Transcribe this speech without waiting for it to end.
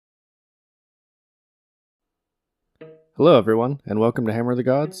Hello everyone, and welcome to Hammer of the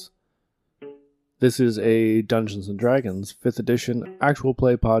Gods. This is a Dungeons & Dragons 5th edition actual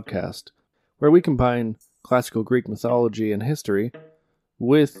play podcast, where we combine classical Greek mythology and history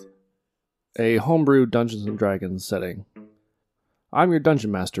with a homebrew Dungeons & Dragons setting. I'm your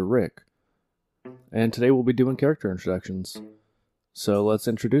Dungeon Master, Rick, and today we'll be doing character introductions. So let's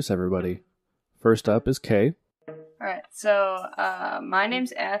introduce everybody. First up is Kay. Alright, so my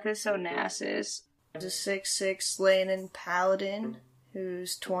name's Athos Onassis. He's a 6'6" Leonin paladin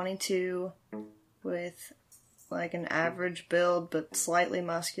who's 22 with like an average build but slightly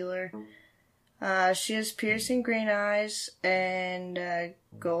muscular. She has piercing green eyes and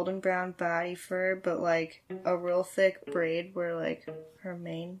golden brown body fur, but like a real thick braid where like her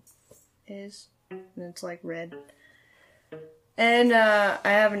mane is, and it's like red. And I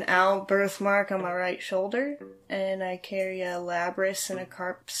have an owl birthmark on my right shoulder, and I carry a labrys and a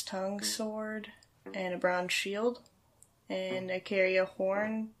carp's tongue sword and a bronze shield, and I carry a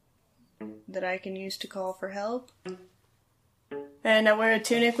horn that I can use to call for help. And I wear a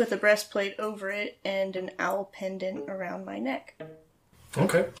tunic with a breastplate over it and an owl pendant around my neck.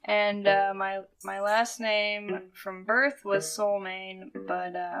 Okay. And my last name from birth was Soulmane,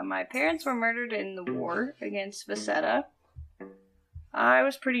 but my parents were murdered in the war against Vaseta. I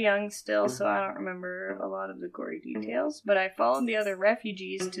was pretty young still, so I don't remember a lot of the gory details, but I followed the other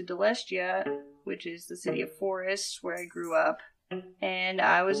refugees to Delestia, which is the city of forests where I grew up, and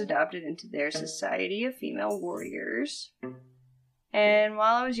I was adopted into their society of female warriors. And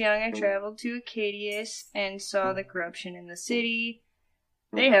while I was young, I traveled to Acadius and saw the corruption in the city.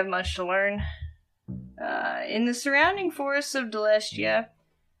 They have much to learn. In the surrounding forests of Delestia,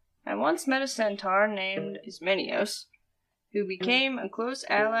 I once met a centaur named Ismenios, who became a close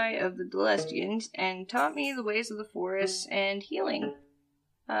ally of the Delestians and taught me the ways of the forest and healing.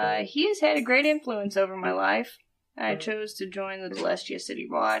 He has had a great influence over my life. I chose to join the Delestia City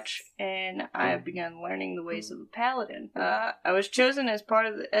Watch, and I have begun learning the ways of a paladin. I was chosen as part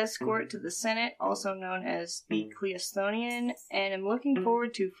of the escort to the Senate, also known as the Cleosthonian, and am looking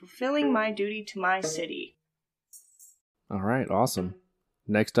forward to fulfilling my duty to my city. Alright, awesome.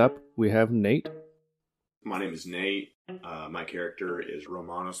 Next up, we have Nate. My name is Nate. My character is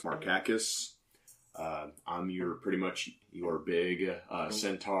Romanos Markakis. I'm your big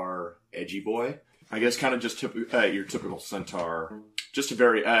centaur edgy boy. I guess kind of just your typical centaur. Just a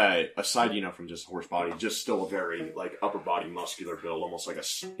very, aside, from just horse body, just still a very, like, upper body muscular build, almost like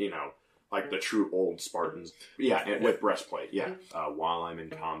like the true old Spartans. Yeah, and with breastplate, yeah. While I'm in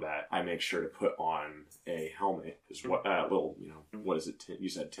combat, I make sure to put on a helmet. Is what, what is it? You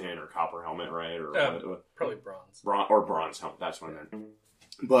said tin or copper helmet, right? Or probably bronze. Bronze helmet, that's what I meant.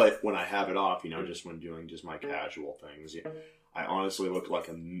 But when I have it off, just when doing just my casual things, I honestly look like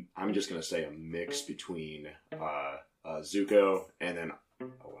I'm just going to say a mix between Zuko and then, oh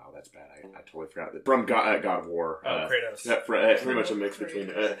wow, that's bad. I totally forgot that. From God of War. Kratos. Pretty much a mix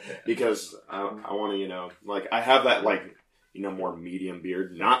between, because I want to, I have that, more medium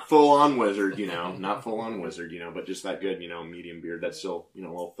beard. Not full-on wizard, not full-on wizard, but just that good, medium beard that's still, a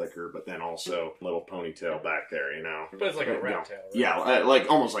little thicker, but then also a little ponytail back there, But it's like a rat tail, right? Yeah,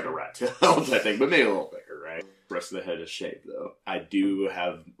 almost like a rat tail, I think, but maybe a little thicker, right? The rest of the head is shaved, though. I do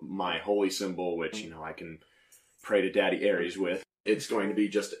have my holy symbol, which, I can pray to Daddy Ares with. It's going to be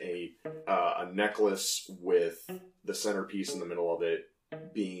just a necklace with the centerpiece in the middle of it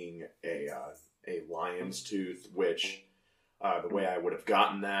being a lion's tooth, which... the way I would have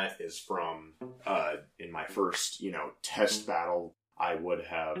gotten that is from, in my first, test battle, I would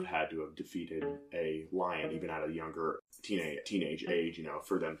have had to have defeated a lion, even at a younger teenage age,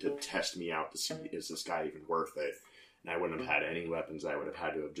 for them to test me out to see, is this guy even worth it? And I wouldn't have had any weapons. I would have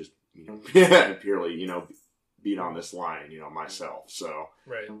had to have just, purely, beat on this lion, myself. So,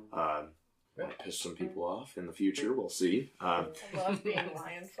 right. Might piss some people off in the future. We'll see. I love being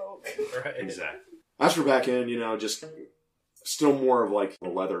lion folk. Right. Exactly. As for back in, just... Still more of like the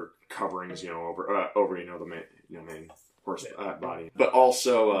leather coverings, over the main horse body. But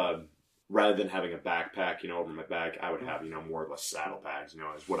also, rather than having a backpack, over my back, I would have, more of a saddle bags,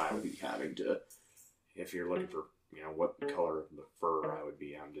 is what I would be having to. If you're looking for, what color of the fur I would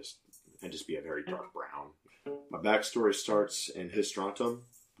be, I'd just be a very dark brown. My backstory starts in Histrontum.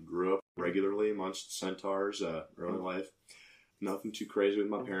 Grew up regularly amongst centaurs, early life. Nothing too crazy with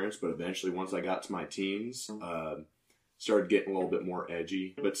my parents, but eventually once I got to my teens, started getting a little bit more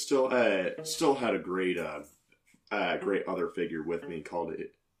edgy, but still had a great other figure with me called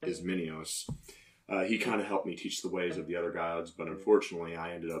Ismenios. He kind of helped me teach the ways of the other gods, but unfortunately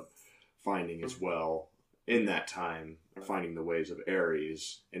I ended up finding as well, in that time, finding the ways of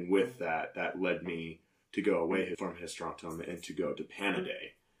Ares, and with that led me to go away from Hystratum and to go to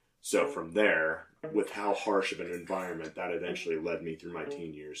Panaday. So from there, with how harsh of an environment, that eventually led me through my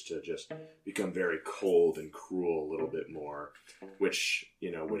teen years to just become very cold and cruel a little bit more, which,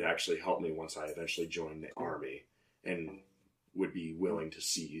 would actually help me once I eventually joined the army and would be willing to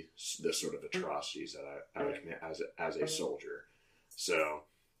see the sort of atrocities that I would commit as a soldier. So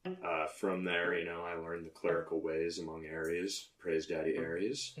from there, I learned the clerical ways among Ares, praise Daddy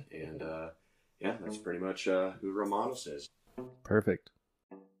Ares, and that's pretty much who Romanus is. Perfect.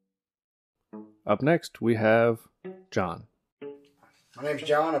 Up next, we have John. My name's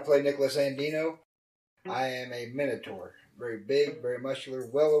John. I play Nicholas Andino. I am a Minotaur. Very big, very muscular,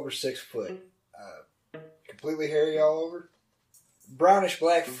 well over 6 foot. Completely hairy all over. Brownish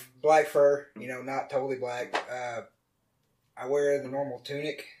black fur, not totally black. I wear the normal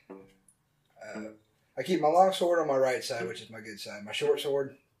tunic. I keep my long sword on my right side, which is my good side. My short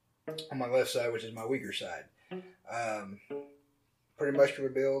sword on my left side, which is my weaker side. Pretty muscular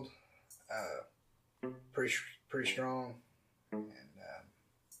build. Pretty strong. And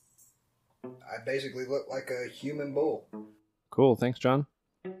I basically look like a human bull. Cool, thanks, John.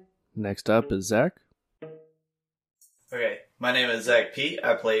 Next up is Zach. Okay, my name is Zach P.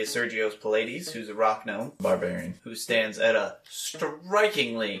 I play Sergios Pallades, who's a rock gnome barbarian, who stands at a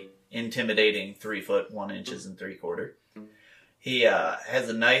strikingly intimidating 3 foot 1 inches and 3/4. He has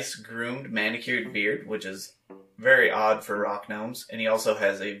a nice groomed manicured beard, which is very odd for rock gnomes, and he also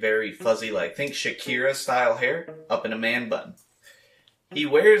has a very fuzzy, think Shakira style hair up in a man bun. He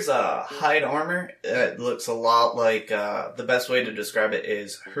wears hide armor. It looks a lot like, the best way to describe it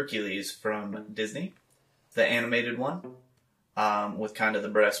is Hercules from Disney, the animated one, with kind of the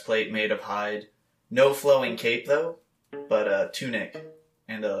breastplate made of hide. No flowing cape though, but a tunic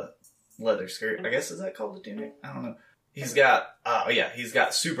and a leather skirt. I guess, is that called a tunic? I don't know. He's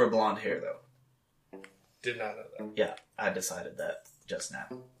got super blonde hair though. Did not know that. Yeah, I decided that just now.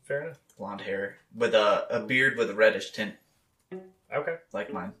 Fair enough. Blonde hair with a beard with a reddish tint. Okay.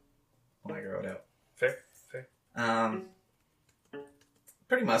 Like mine when I grow it out. Fair.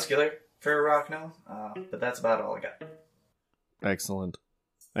 Pretty muscular for a rock gnome, but that's about all I got. Excellent.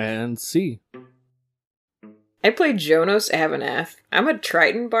 And C. I play Jonas Avanath. I'm a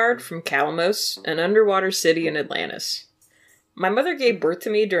Triton bard from Calamos, an underwater city in Atlantis. My mother gave birth to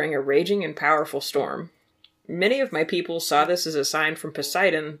me during a raging and powerful storm. Many of my people saw this as a sign from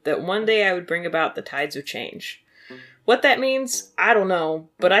Poseidon that one day I would bring about the tides of change. What that means, I don't know,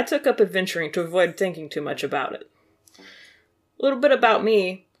 but I took up adventuring to avoid thinking too much about it. A little bit about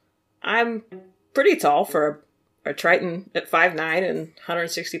me. I'm pretty tall for a Triton at 5'9" and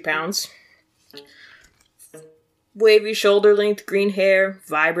 160 pounds. Wavy shoulder-length green hair,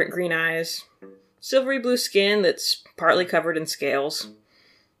 vibrant green eyes, silvery blue skin that's partly covered in scales.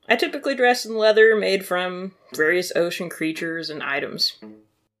 I typically dress in leather made from various ocean creatures and items.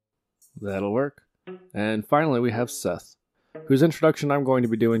 That'll work. And finally, we have Seth, whose introduction I'm going to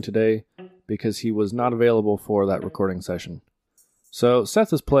be doing today because he was not available for that recording session. So,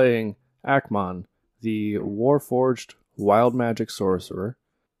 Seth is playing Akmon, the Warforged Wild Magic Sorcerer.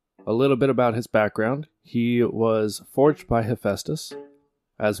 A little bit about his background. He was forged by Hephaestus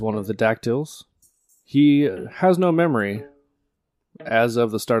as one of the dactyls. He has no memory, as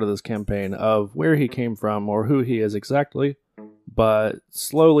of the start of this campaign, of where he came from or who he is exactly, but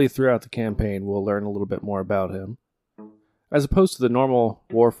slowly throughout the campaign we'll learn a little bit more about him. As opposed to the normal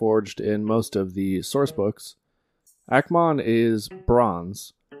Warforged in most of the source books, Akmon is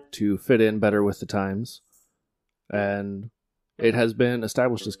bronze to fit in better with the times, and it has been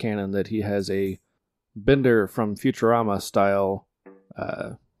established as canon that he has a Bender from Futurama style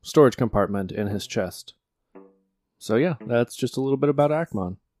storage compartment in his chest. So yeah, that's just a little bit about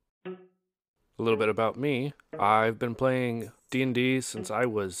Akmon. A little bit about me. I've been playing D&D since I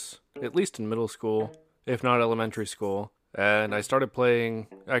was at least in middle school, if not elementary school. And I started playing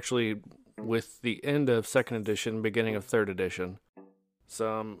actually with the end of 2nd edition, beginning of 3rd edition.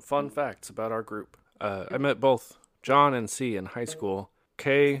 Some fun facts about our group. I met both John and C in high school.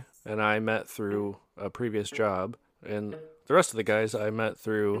 Kay and I met through a previous job, and the rest of the guys I met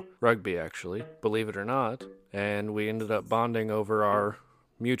through rugby, actually, believe it or not, and we ended up bonding over our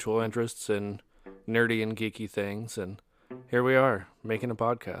mutual interests in nerdy and geeky things, and here we are, making a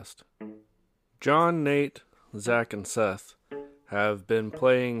podcast. John, Nate, Zach, and Seth have been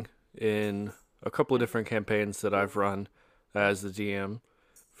playing in a couple of different campaigns that I've run as the DM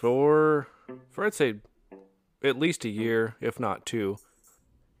for I'd say, at least a year, if not 2.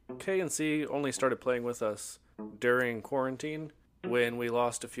 K and C only started playing with us during quarantine when we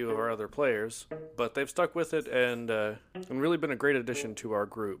lost a few of our other players, but they've stuck with it and really been a great addition to our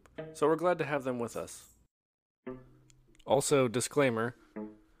group. So we're glad to have them with us. Also, disclaimer,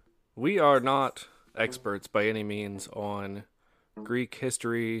 we are not experts by any means on Greek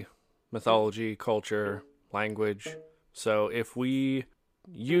history, mythology, culture, language. So if we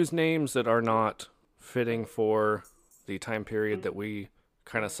use names that are not fitting for the time period that we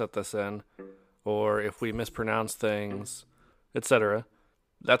kind of set this in, or if we mispronounce things, etc.,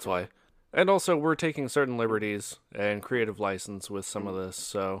 that's why. And also, we're taking certain liberties and creative license with some of this,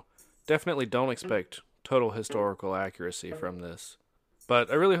 so definitely don't expect total historical accuracy from this. But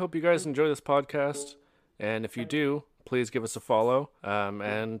I really hope you guys enjoy this podcast, and if you do, please give us a follow,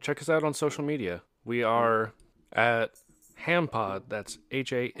 and check us out on social media. We are at Hammpod, that's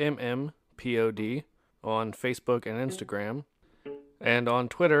Hammpod, on Facebook and Instagram, and on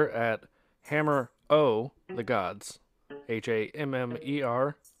Twitter at Hammer O the Gods,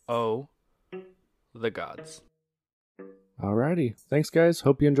 HAMMERO the Gods. Alrighty, thanks guys.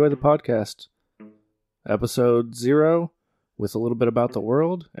 Hope you enjoy the podcast. Episode 0 with a little bit about the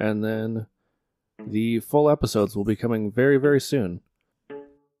world, and then the full episodes will be coming very, very soon.